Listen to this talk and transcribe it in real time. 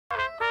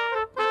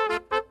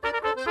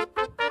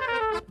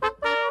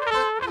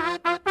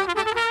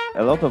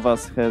a lot of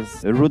us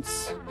has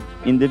roots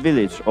in the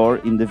village or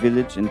in the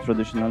village in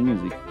traditional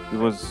music. It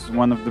was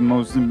one of the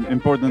most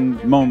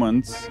important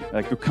moments,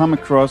 like to come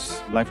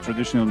across live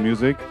traditional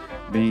music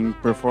being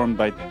performed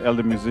by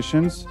elder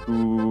musicians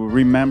who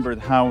remembered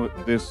how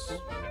this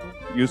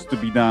used to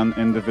be done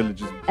in the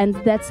villages. And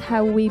that's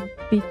how we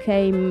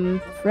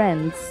became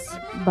friends,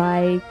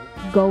 by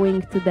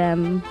going to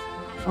them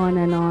on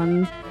and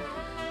on.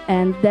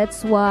 And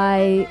that's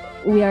why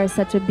we are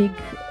such a big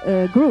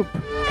group.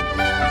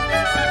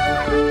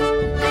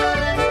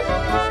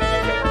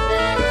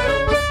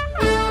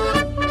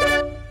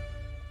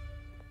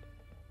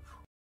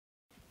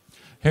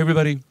 Hey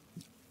everybody,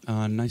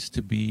 nice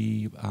to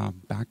be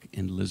back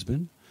in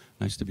Lisbon.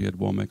 Nice to be at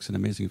WOMEX, an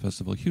amazing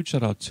festival. Huge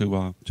shout out to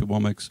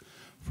WOMEX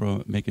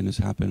for making this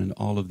happen and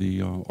all of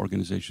the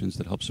organizations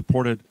that help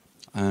support it.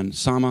 And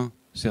Sama,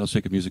 Sales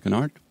Sacred Music and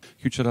Art.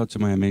 Huge shout out to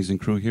my amazing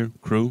crew here.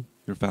 Crew,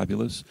 you're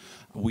fabulous.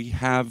 We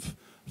have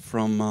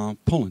from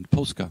Poland,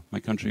 Polska,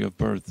 my country of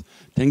birth,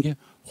 Tęgie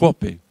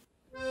Chłopy.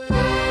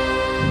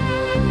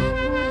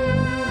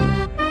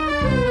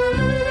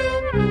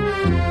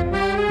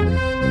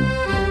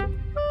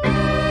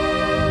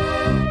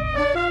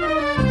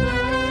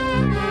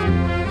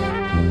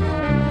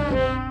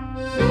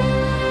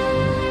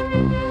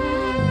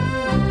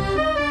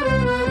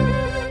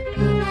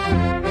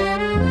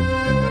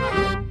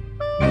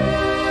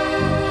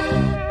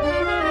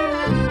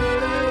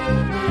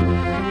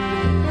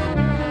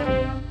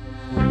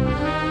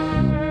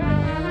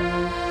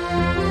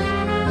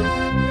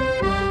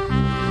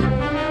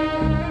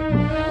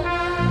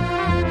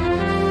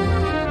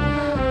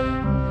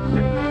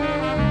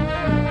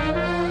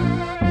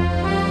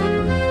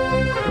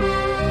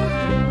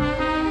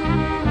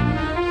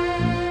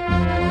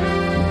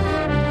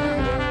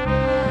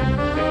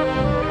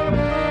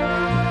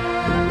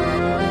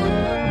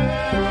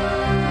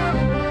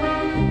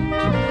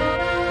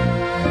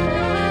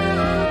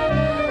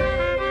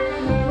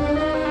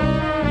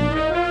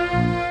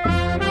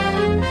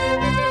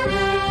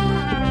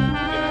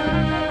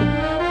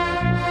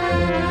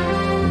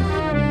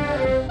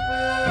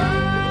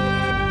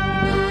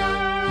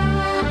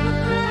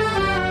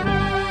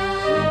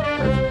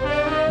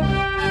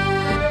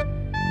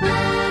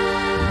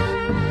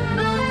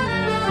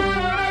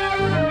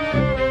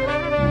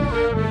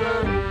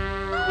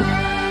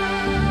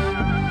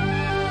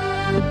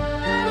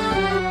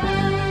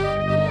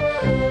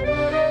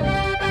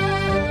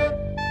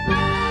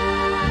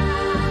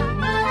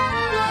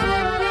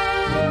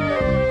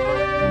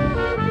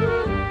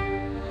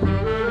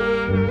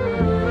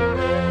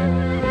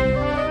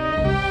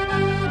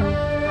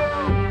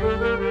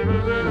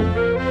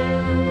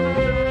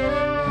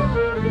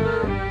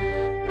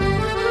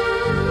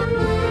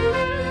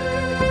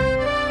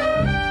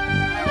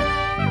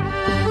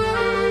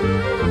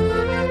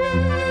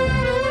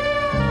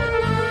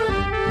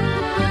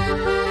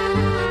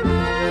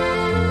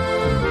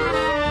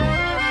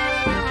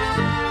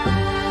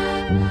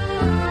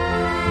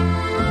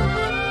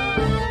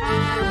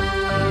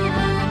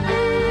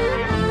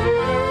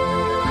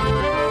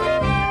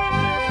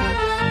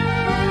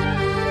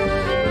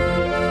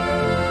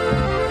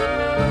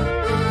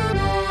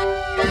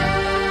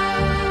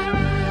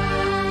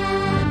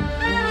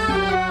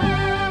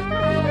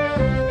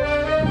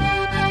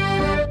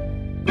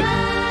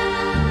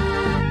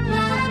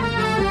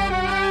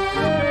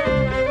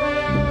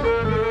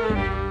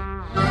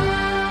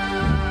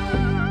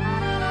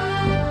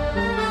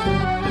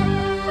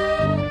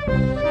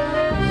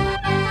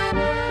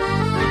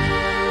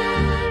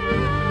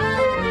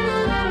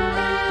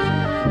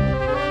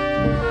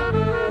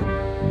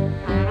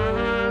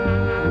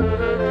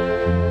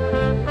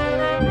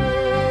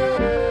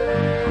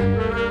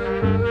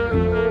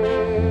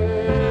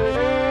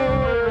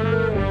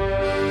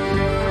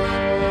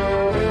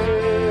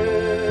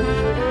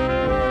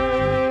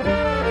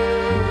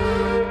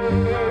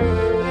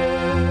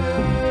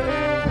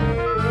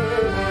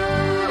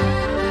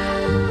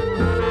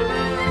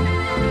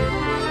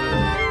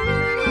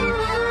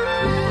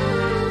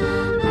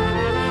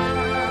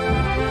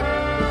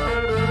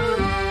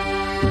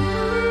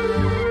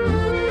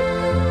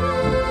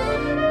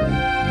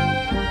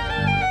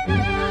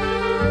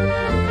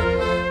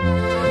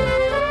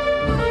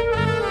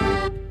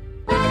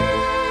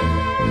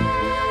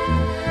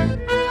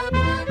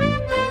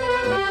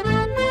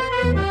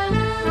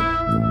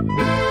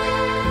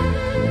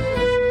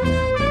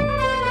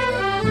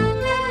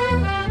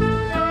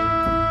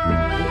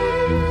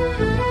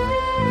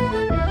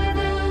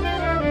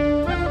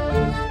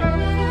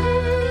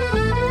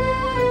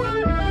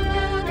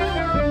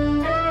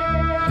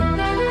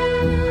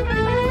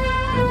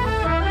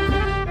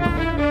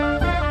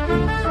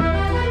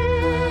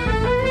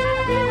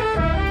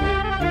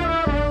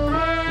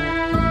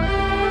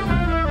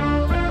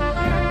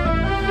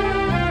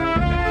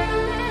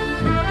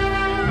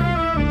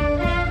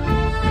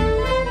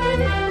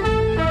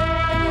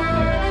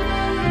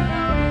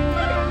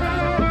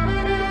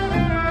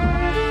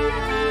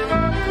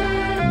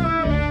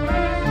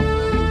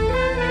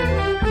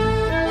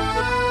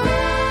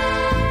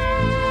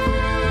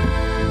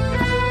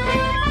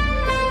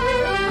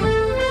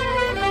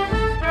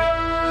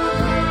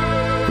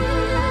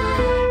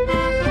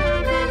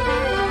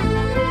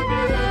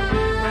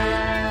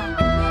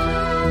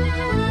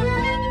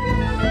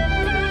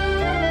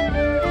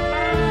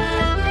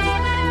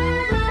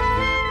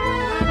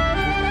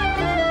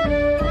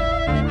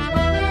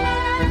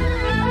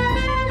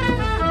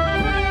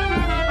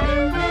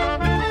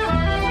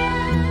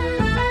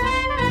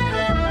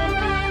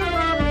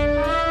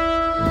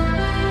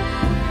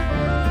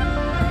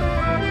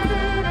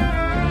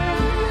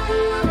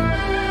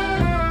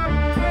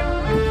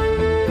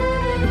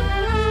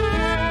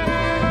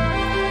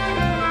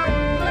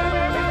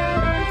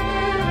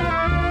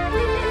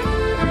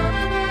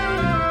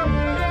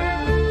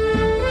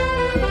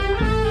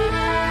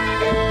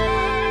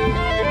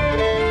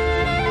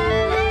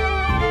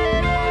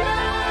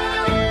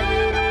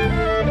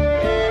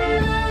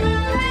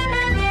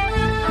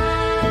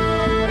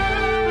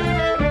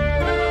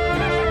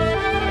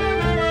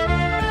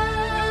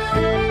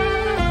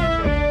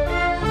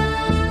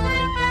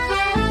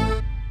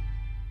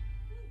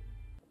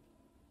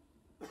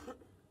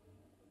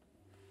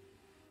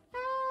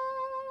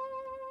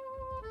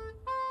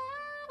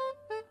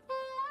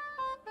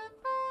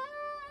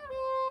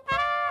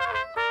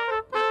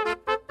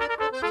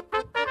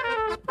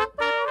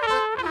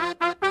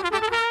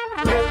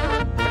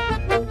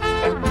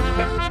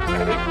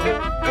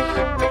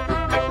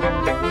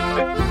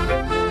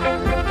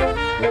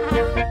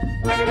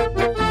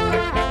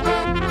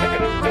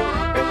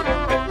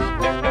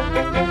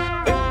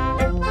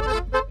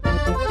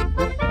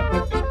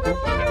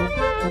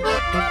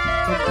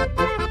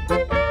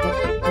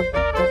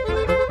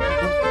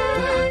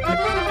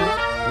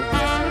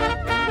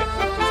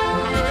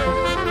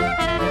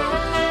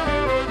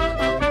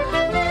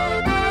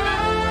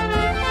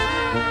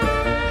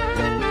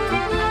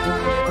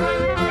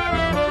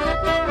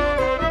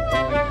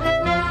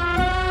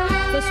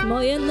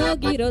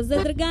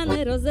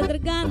 rozedrgane,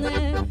 rozedrgane.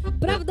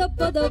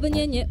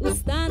 Prawdopodobnie nie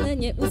ustanę,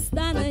 nie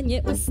ustanę,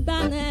 nie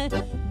ustanę.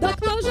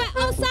 Doktorze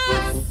Osa,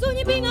 suń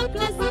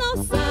binokle z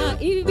nosa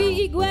i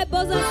wbij igłę, bo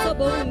za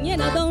sobą nie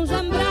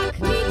nadążam, brak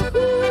mi tchu.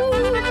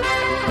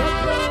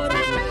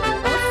 Doktor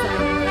Osa.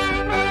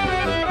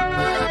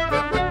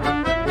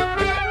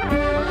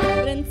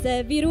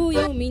 Ręce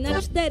wirują mi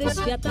na 4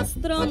 świata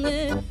strony.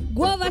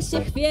 Głowa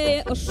się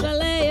chwieje,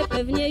 oszaleje,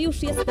 pewnie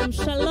już jestem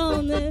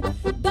szalony.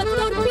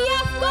 Doktor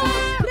Pijawko,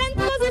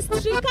 prędko ze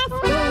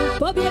strzykawką.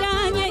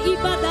 Pobieranie i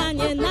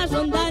badanie na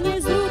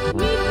żądanie, zrób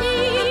mi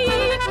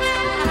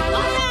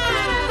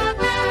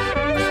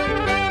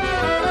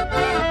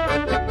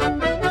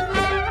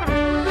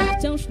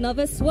Wciąż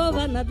nowe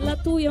słowa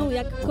nadlatują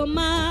jak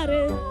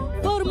komary.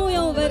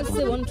 Formują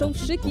wersy, łączą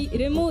szyki,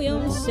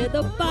 rymują się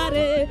do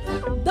pary.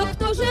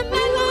 Doktorze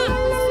Mela,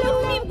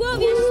 znów mi w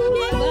głowie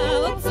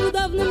śpiewa o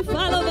cudownym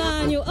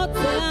falowaniu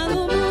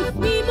oceanu, mów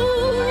mi,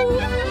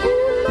 mów.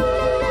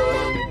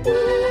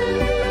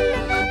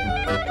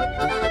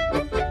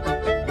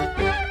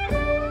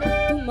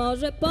 Tu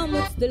może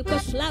pomóc tylko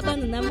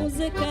szlaban na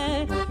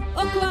muzykę.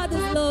 Okłady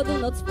z lodu,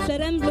 noc w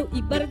przeręblu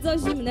i bardzo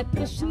zimne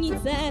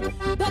prysznice.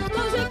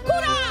 Doktorze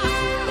Kura,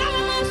 dała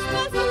masz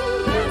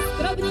pazurę,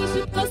 skrobnij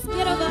szybko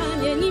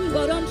skierowanie, nim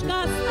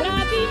gorączka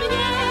sprawi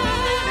mnie.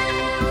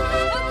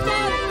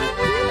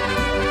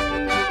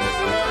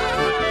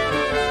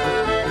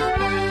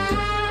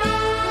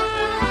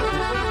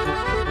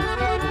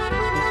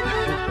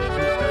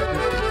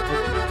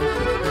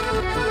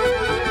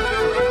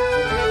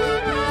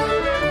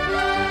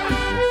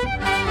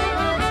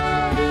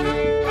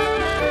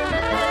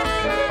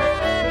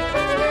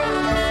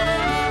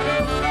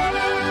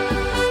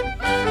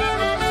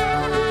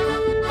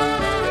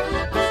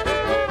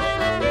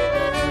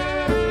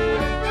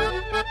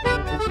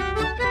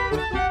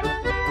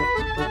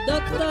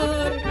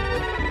 Doktor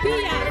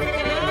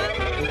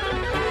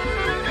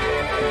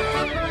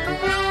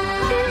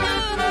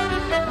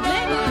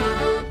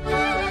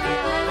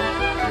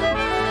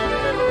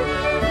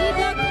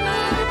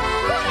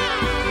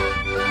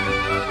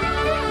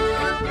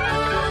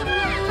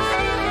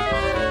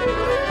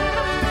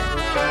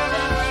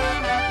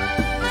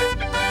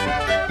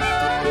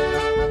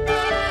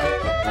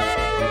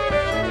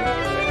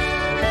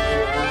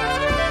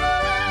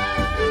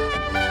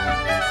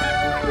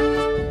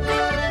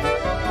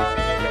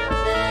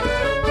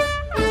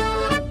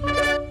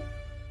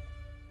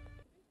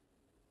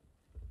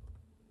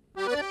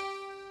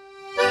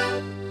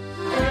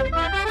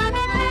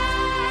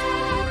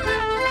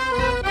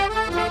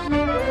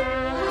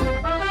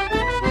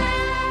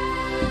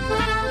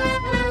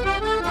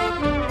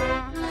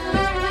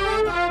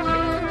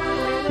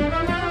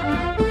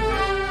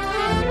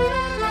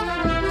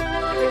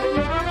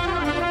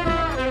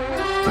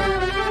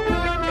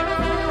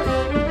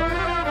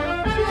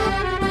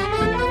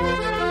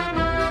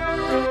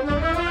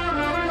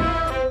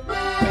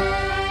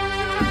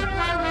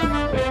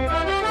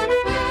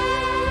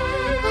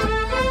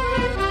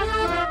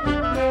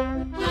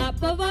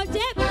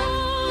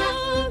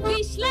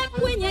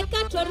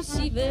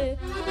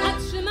a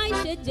trzymaj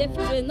się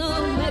dziewczyno,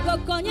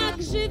 mego konia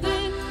grzywy,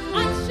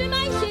 a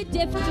trzymaj się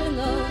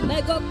dziewczyno,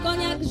 mego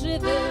konia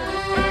grzywy.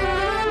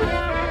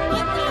 O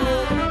tak.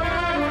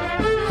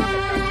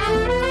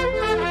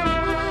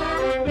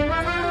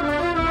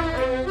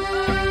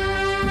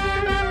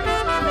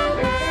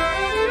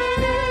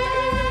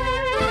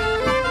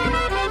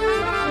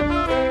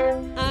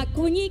 A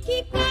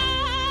kuniki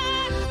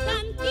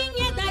kasztanki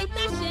nie daj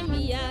ta się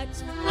mijać,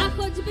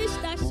 a choćbyś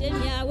ta się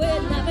miały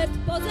nawet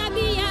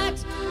pozabijać,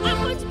 a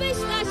choćbyś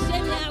ta się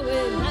miały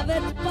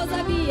nawet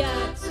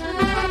pozabijać.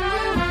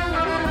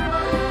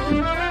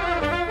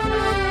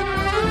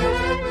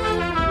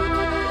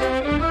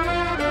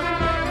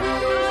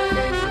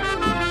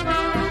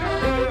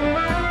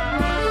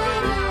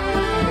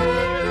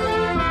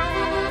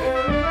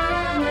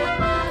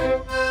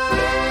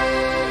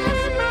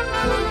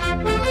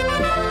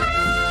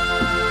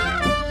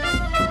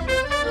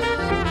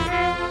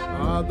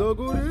 A do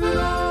góry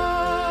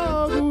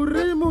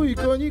mój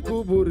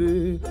koniku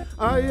bury,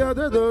 a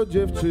jadę do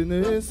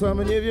dziewczyny,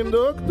 sam nie wiem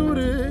do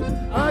który,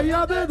 a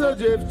jadę do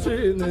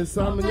dziewczyny,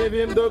 sam nie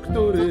wiem do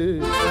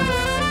który.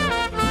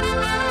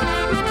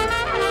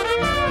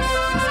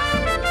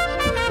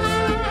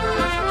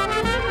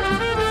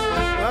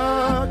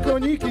 A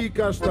koniki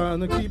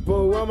kasztanki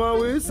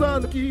połamały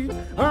sanki,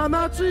 a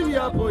na czym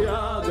ja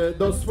pojadę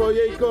do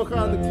swojej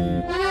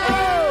kochanki?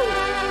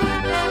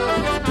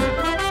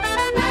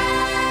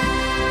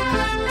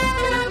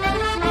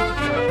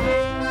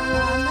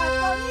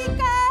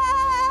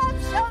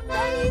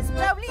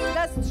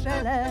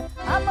 Strzelę,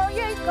 a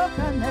mojej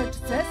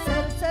kochaneczce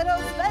serce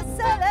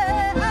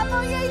rozwesele, a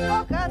mojej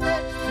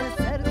kochaneczce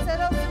serce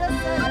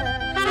rozwesele.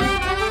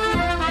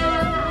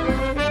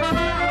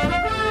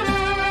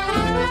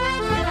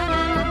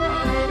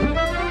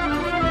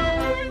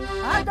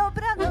 A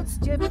dobranoc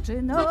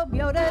dziewczyno,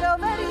 biorę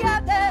rower,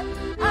 jadę,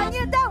 a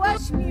nie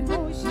dałaś mi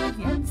buzi,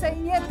 więcej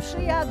nie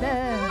przyjadę.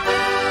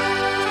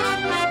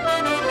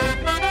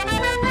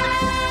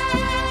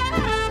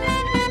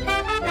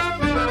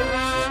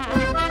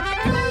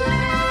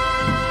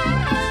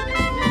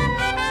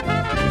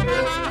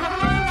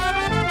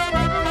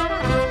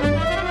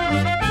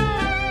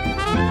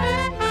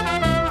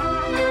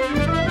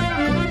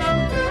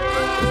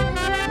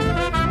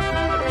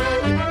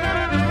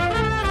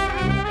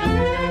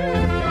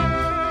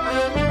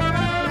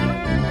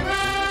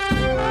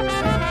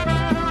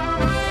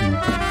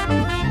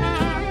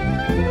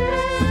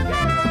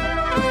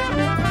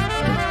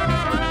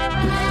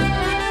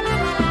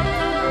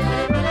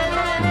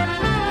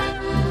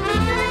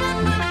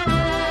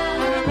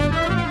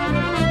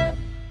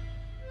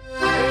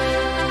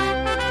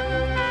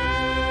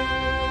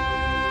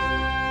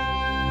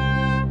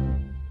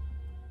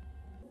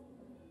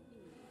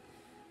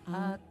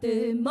 A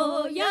ty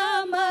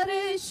moja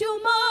Marysiu,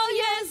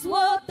 moje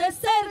złote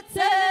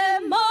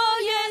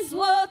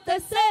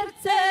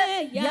serce,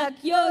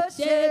 jak ja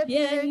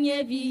ciebie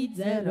nie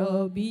widzę,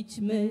 robić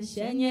my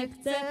się nie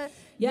chce.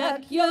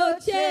 Jak ja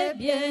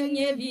ciebie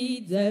nie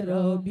widzę,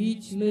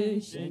 robić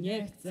my się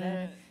nie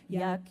chce.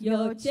 Jak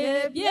ja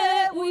ciebie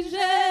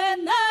ujrzę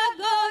na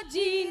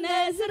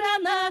godzinę z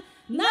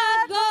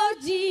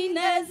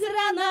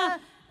rana,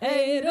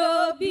 ej,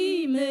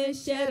 robimy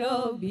się,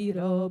 robi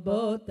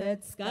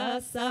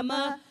robotecka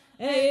sama.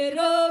 Ej,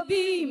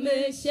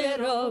 robimy się,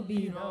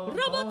 robi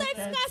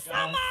robotecka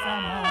sama.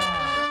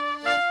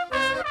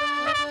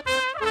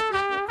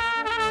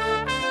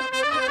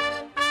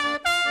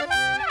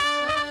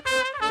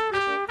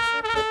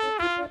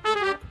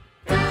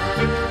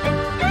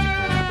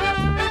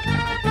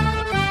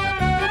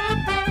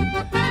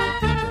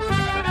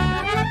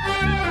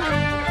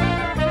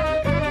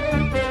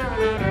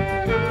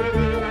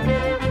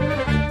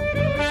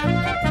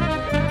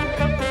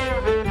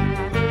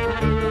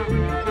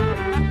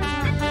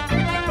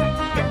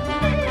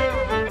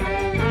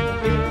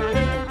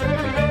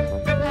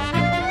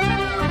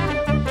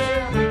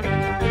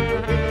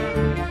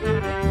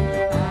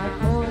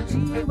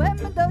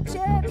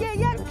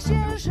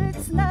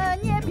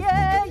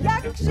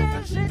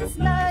 Księżyc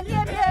na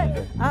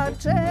niebie, a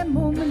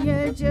czemu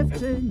mnie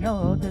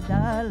dziewczyno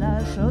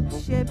oddalasz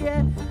od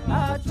siebie?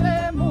 A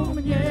czemu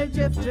mnie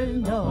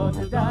dziewczyno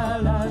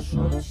oddalasz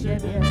od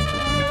siebie?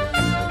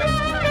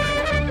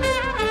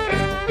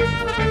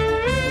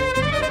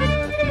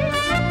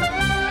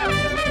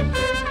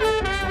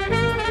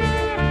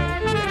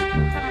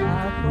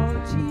 A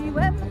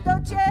chodziłem do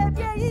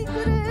ciebie i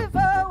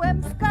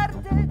grywałem w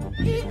karty,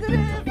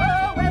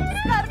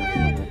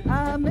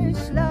 a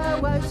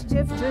myślałaś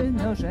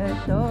dziewczyno, że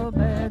to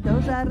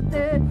będą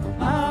żarty.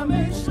 A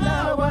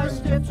myślałaś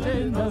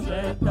dziewczyno,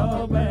 że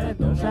to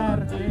będą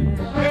żarty.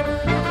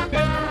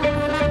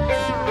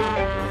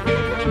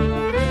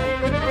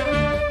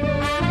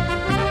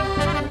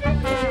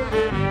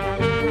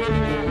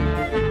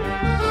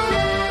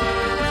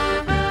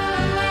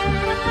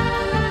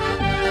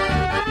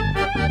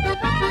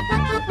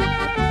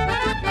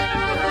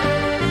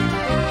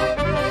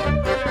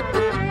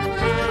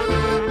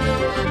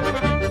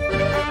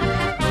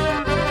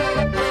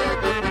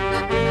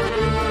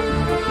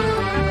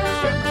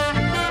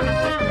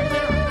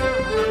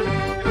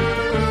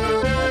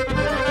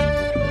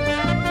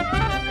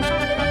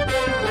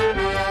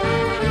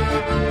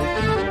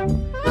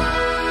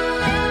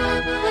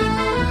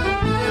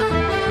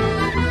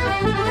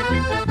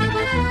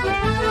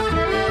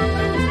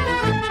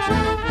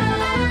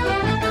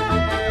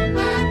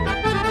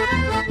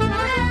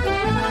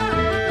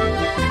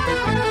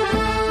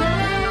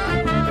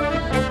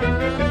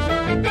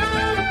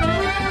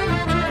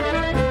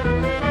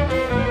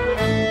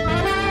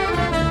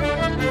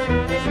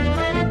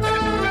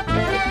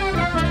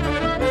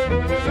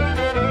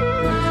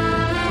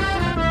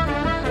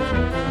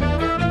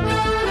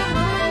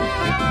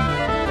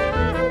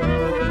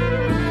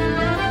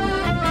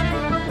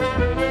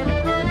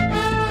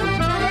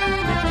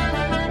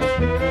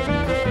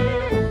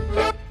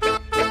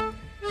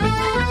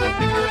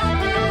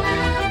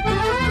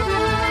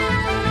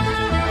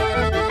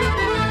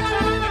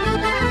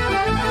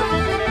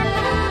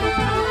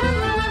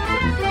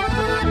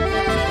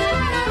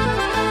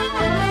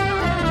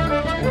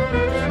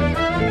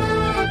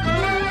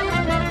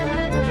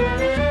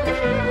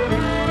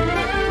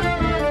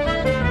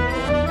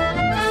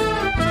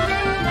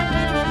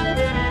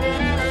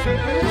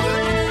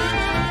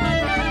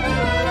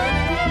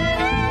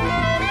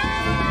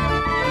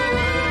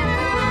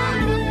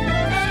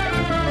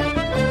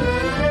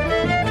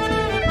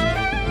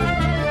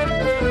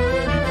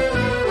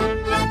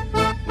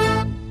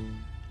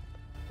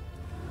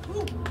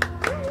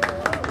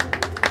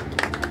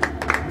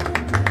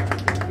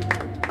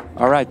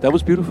 All right, that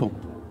was beautiful.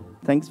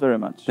 Thanks very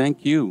much.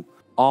 Thank you.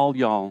 All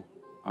y'all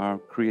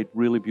create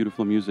really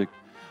beautiful music.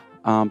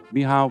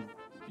 Michał,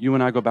 you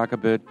and I go back a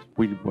bit.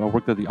 We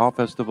worked at the All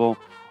Festival.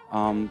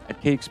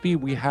 At KXP,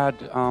 we had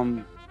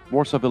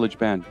Warsaw Village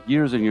Band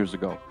years and years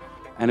ago.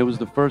 And it was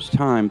the first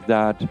time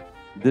that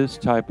this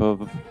type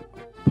of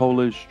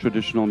Polish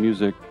traditional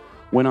music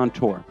went on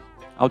tour.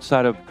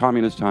 Outside of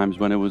communist times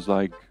when it was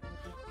like,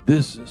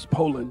 this is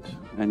Poland,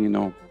 and you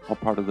know, all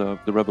part of the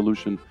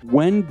revolution.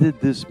 When did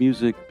this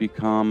music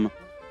become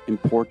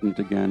important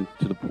again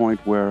to the point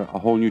where a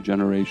whole new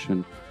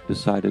generation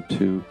decided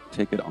to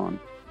take it on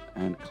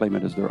and claim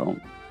it as their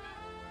own?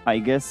 I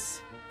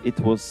guess it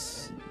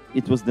was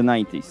the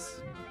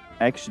 90s.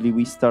 Actually,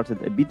 we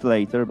started a bit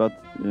later, but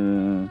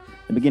the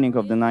beginning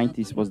of the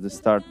 90s was the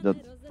start that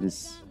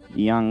this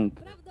young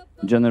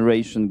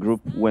generation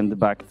group went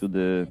back to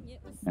the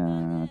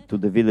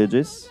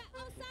villages,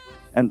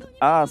 and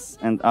us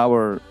and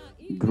our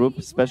group,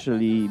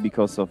 especially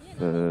because of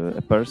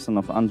a person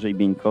of Andrzej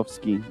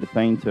Witkowski, the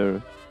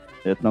painter,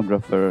 the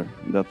ethnographer,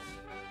 that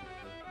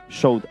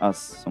showed us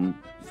some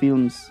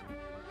films,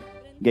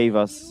 gave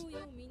us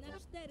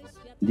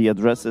the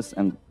addresses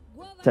and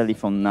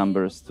telephone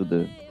numbers to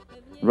the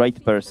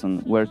right person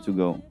where to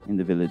go in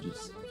the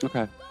villages.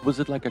 Okay. Was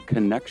it like a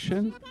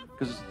connection?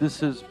 Because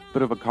this is a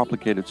bit of a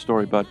complicated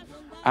story, but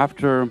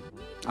after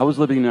I was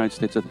living in the United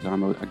States at the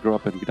time, I grew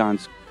up in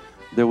Gdansk.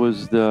 There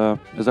was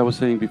as I was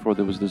saying before,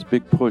 there was this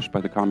big push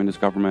by the communist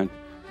government.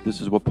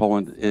 This is what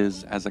Poland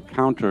is as a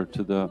counter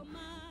to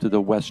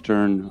the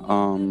Western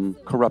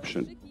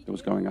corruption that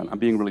was going on. I'm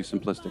being really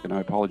simplistic, and I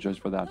apologize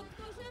for that.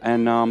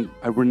 And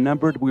I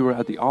remembered we were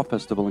at the All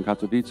Festival in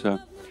Katowice,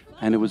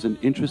 and it was an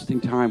interesting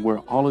time where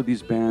all of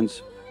these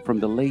bands from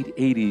the late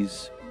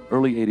 80s,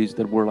 early 80s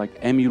that were like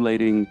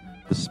emulating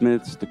the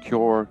Smiths, the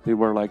Cure,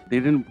 they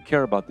didn't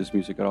care about this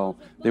music at all.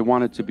 They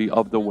wanted to be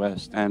of the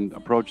West and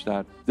approach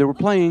that. They were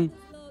playing,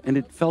 and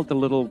it felt a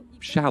little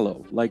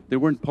shallow, like they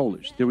weren't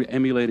Polish. They were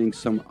emulating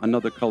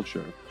another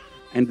culture.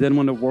 And then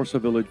when the Warsaw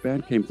Village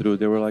Band came through,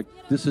 they were like,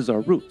 this is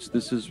our roots,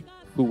 this is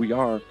who we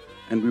are,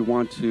 and we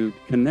want to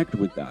connect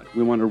with that.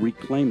 We want to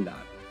reclaim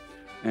that.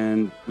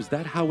 And was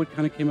that how it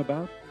kind of came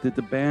about? Did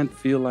the band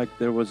feel like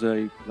there was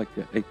a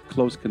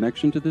close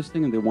connection to this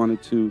thing and they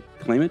wanted to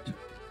claim it?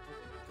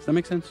 Does that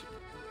make sense?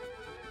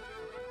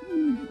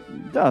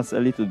 It does a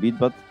little bit,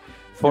 but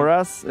for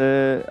us,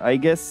 I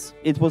guess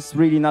it was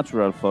really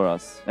natural for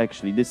us,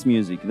 actually, this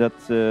music.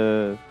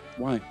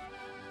 Why?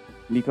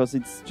 Because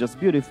it's just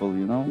beautiful,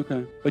 you know?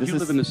 Okay. But you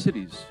live in the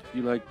cities.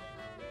 You like...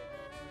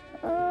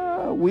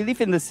 we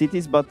live in the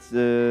cities, but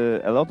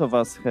a lot of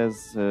us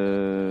has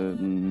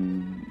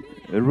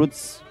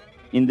roots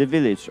in the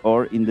village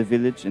or in the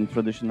village in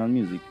traditional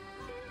music.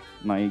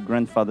 My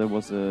grandfather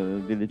was a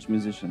village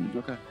musician,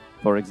 okay,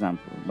 for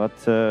example.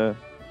 But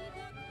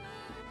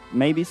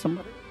maybe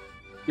somebody?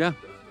 Yeah.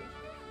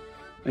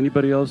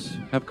 Anybody else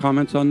have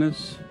comments on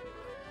this?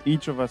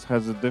 Each of us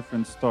has a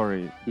different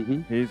story,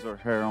 Mm-hmm. his or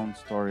her own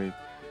story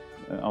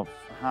of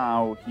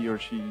how he or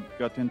she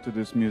got into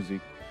this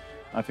music.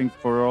 I think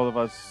for all of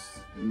us,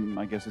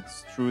 I guess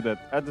it's true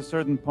that at a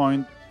certain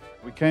point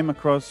we came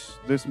across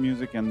this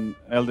music and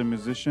elder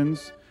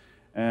musicians,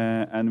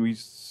 and we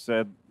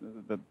said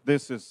that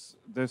this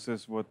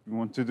is what we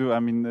want to do. I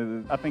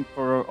mean, I think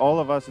for all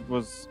of us it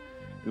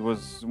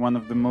was one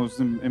of the most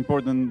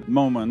important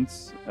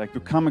moments, like to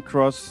come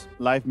across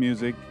live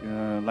music,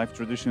 live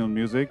traditional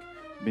music,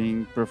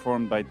 being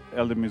performed by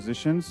elder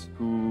musicians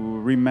who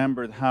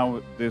remembered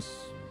how this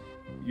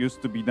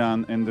used to be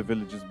done in the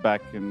villages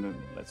back in the,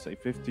 let's say,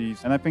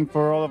 50s. And I think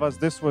for all of us,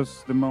 this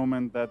was the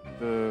moment that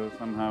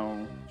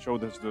somehow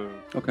showed us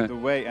the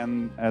way,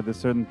 and at a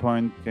certain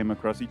point came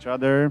across each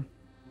other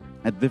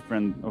at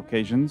different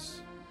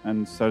occasions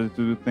and started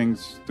to do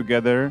things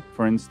together.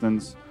 For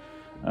instance,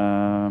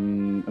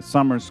 a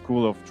summer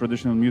school of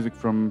traditional music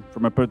from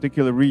a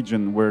particular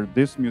region where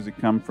this music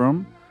comes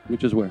from.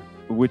 Which is where?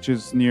 Which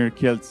is near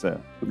Kielce,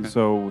 Okay.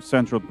 so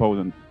central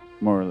Poland,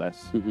 more or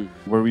less, Mm-hmm.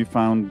 where we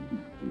found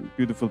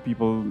beautiful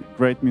people,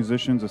 great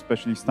musicians,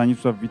 especially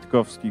Stanislaw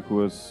Witkowski, who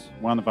was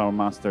one of our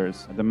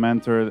masters, the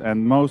mentor,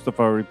 and most of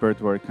our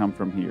repertoire come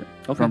from here,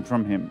 Okay.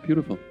 from him.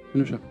 Beautiful.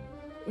 Anusha.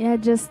 Yeah,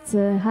 just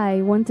hi.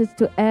 I wanted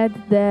to add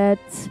that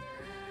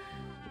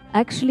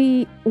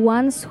actually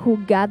ones who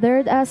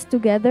gathered us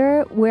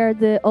together were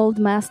the old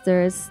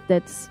masters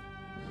that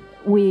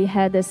we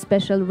had a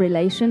special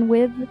relation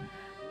with,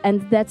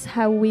 and that's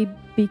how we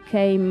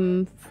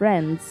became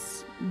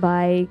friends,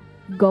 by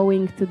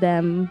going to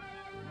them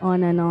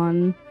on,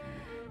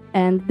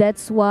 and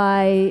that's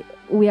why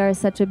we are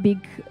such a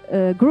big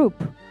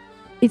group.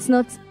 It's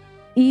not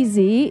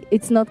easy,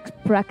 it's not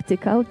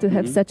practical to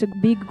have Mm-hmm. such a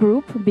big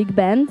group, big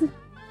band,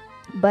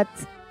 but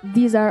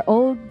these are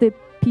all the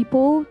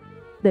people,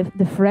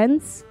 the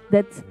friends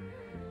that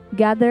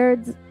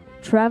gathered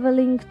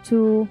traveling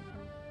to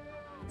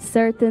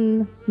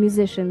certain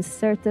musicians,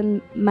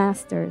 certain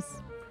masters.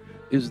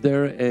 Is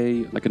there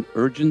an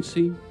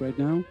urgency right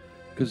now?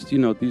 Because,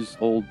 these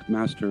old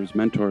masters,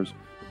 mentors,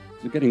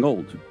 they're getting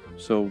old.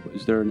 So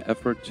is there an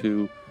effort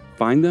to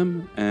find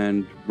them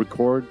and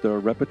record their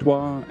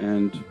repertoire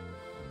and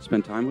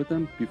spend time with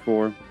them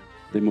before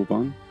they move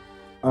on?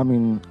 I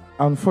mean,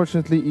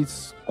 unfortunately,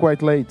 it's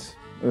quite late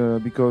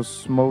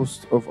because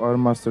most of our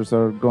masters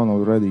are gone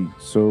already.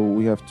 So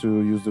we have to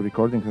use the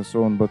recording and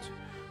so on. But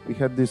we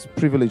had this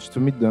privilege to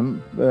meet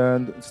them,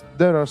 and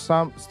there are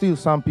still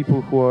some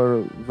people who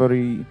are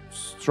very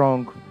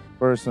strong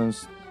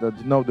persons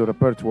that know the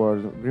repertoire,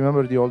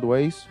 remember the old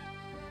ways.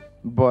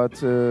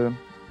 But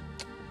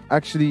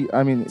actually,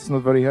 I mean, it's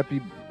not very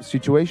happy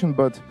situation,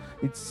 but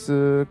it's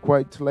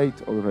quite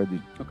late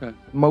already. Okay.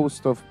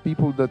 Most of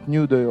people that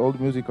knew the old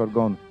music are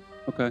gone.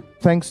 Okay.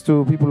 Thanks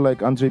to people like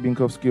Andrzej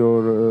Binkowski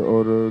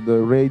or the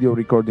radio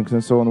recordings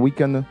and so on, we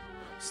can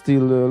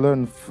still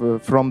learn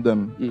from them,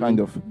 Mm-hmm. kind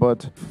of.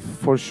 But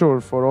for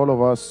sure, for all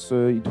of us,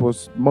 it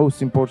was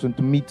most important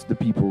to meet the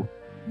people,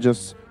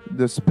 just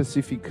the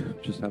specific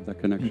Just have that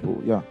connection.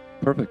 people. Yeah.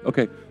 Perfect.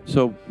 Okay,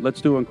 so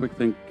let's do one quick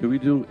thing. Can we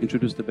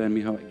introduce the band,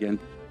 Michał, again?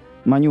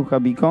 Maniucha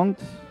Bikont,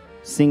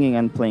 singing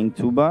and playing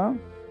tuba.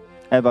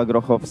 Ewa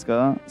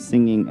Grochowska,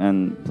 singing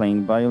and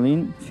playing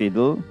violin,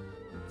 fiddle,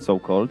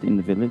 so-called in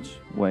the village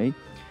way.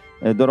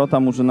 Dorota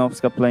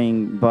Murzynowska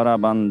playing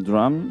baraban,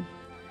 drum.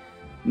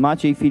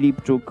 Maciej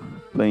Filipczuk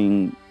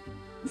playing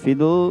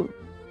fiddle,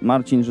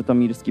 Marcin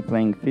Żytomirski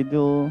playing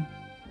fiddle,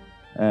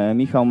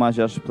 Michał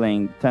Maziarz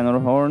playing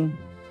tenor horn,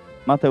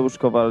 Mateusz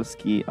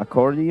Kowalski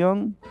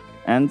accordion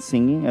and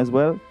singing as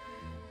well,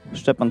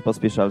 Szczepan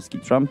Pospieszalski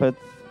trumpet,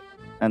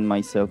 and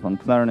myself on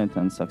clarinet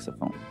and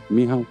saxophone.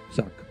 Michał,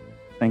 Zach.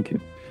 Thank you.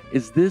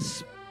 Is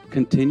this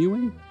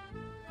continuing?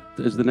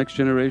 Is the next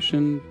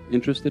generation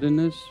interested in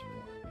this?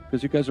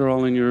 Because you guys are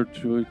all in your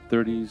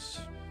 30s,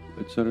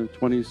 etc.,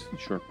 20s?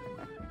 Sure.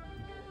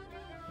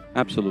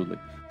 Absolutely.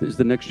 Is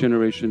the next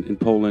generation in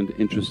Poland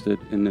interested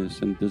in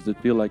this? And does it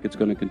feel like it's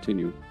going to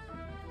continue?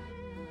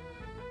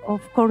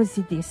 Of course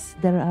it is.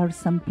 There are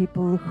some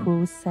people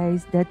who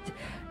says that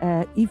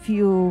if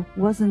you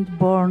wasn't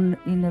born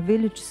in a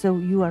village, so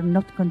you are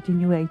not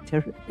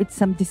continuator. It's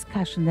some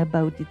discussion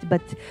about it,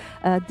 but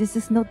this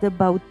is not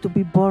about to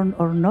be born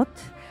or not,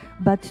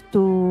 but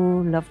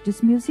to love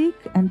this music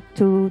and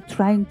to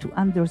trying to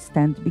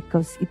understand,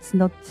 because it's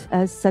not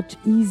such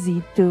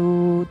easy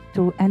to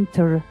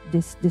enter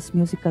this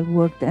musical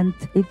world. And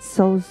it's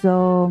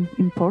also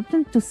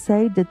important to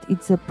say that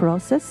it's a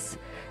process.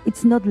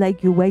 It's not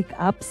like you wake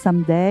up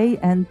someday,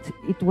 and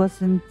it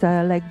wasn't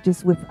like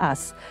this with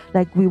us.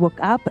 Like we woke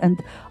up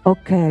and,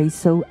 okay,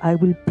 so I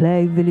will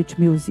play village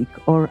music,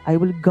 or I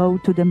will go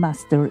to the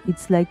master.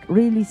 It's like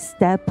really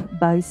step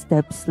by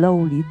step,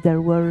 slowly.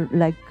 There were,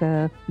 like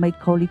my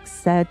colleagues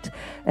said,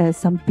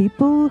 some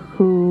people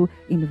who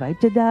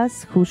invited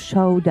us, who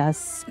showed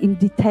us in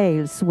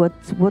details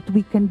what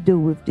we can do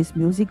with this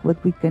music, what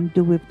we can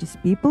do with these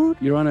people.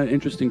 You're on an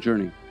interesting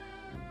journey.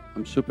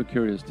 I'm super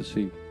curious to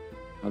see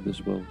how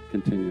this will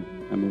continue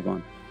and move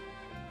on.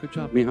 Good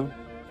job, Michał.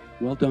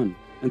 Well done.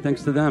 And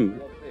thanks to them.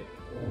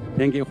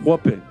 Tęgie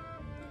Chłopy.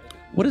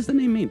 What does the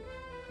name mean?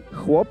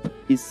 Chłop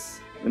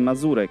is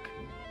Mazurek.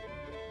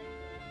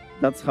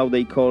 That's how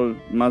they call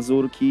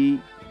Mazurki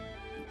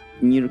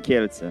near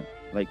Kielce,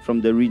 like from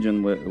the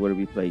region where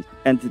we play.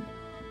 And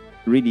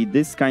really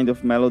this kind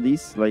of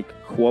melodies, like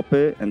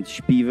chłopy and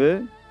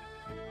śpiewy,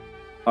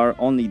 are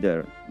only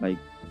there, like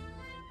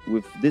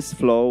with this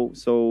flow.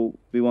 So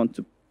we want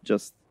to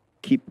just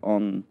keep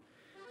on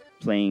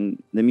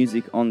playing the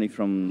music only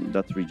from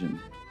that region.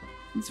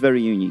 It's very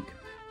unique.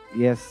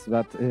 Yes,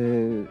 but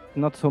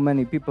not so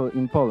many people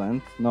in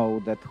Poland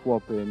know that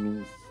chłopy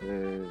means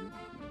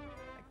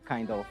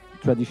kind of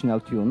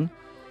traditional tune,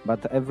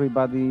 but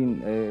everybody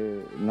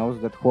knows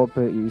that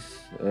chłopy is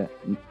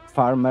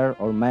farmer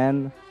or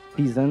man,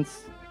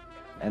 peasants,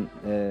 and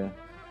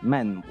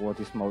men, what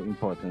is more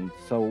important.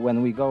 So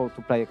when we go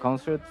to play a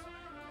concert,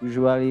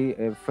 usually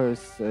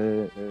first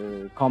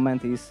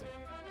comment is,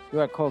 you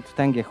are called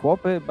Tęgie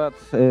Chłopy, but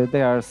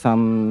there are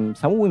some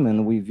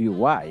women with you.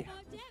 Why?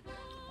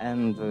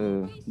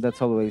 And that's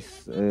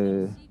always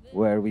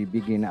where we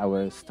begin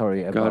our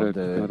story about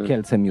the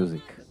Kielce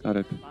music. Got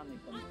it.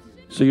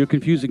 So you're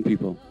confusing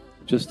people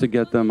just to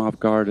get them off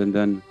guard, and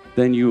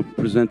then you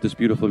present this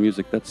beautiful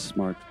music. That's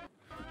smart.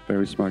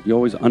 Very smart. You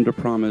always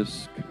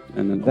under-promise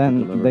and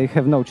then they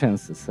have no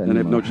chances anymore. Then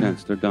they have no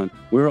chance. They're done.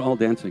 We're all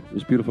dancing. It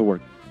was beautiful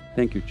work.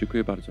 Thank you.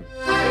 Dziękuję bardzo.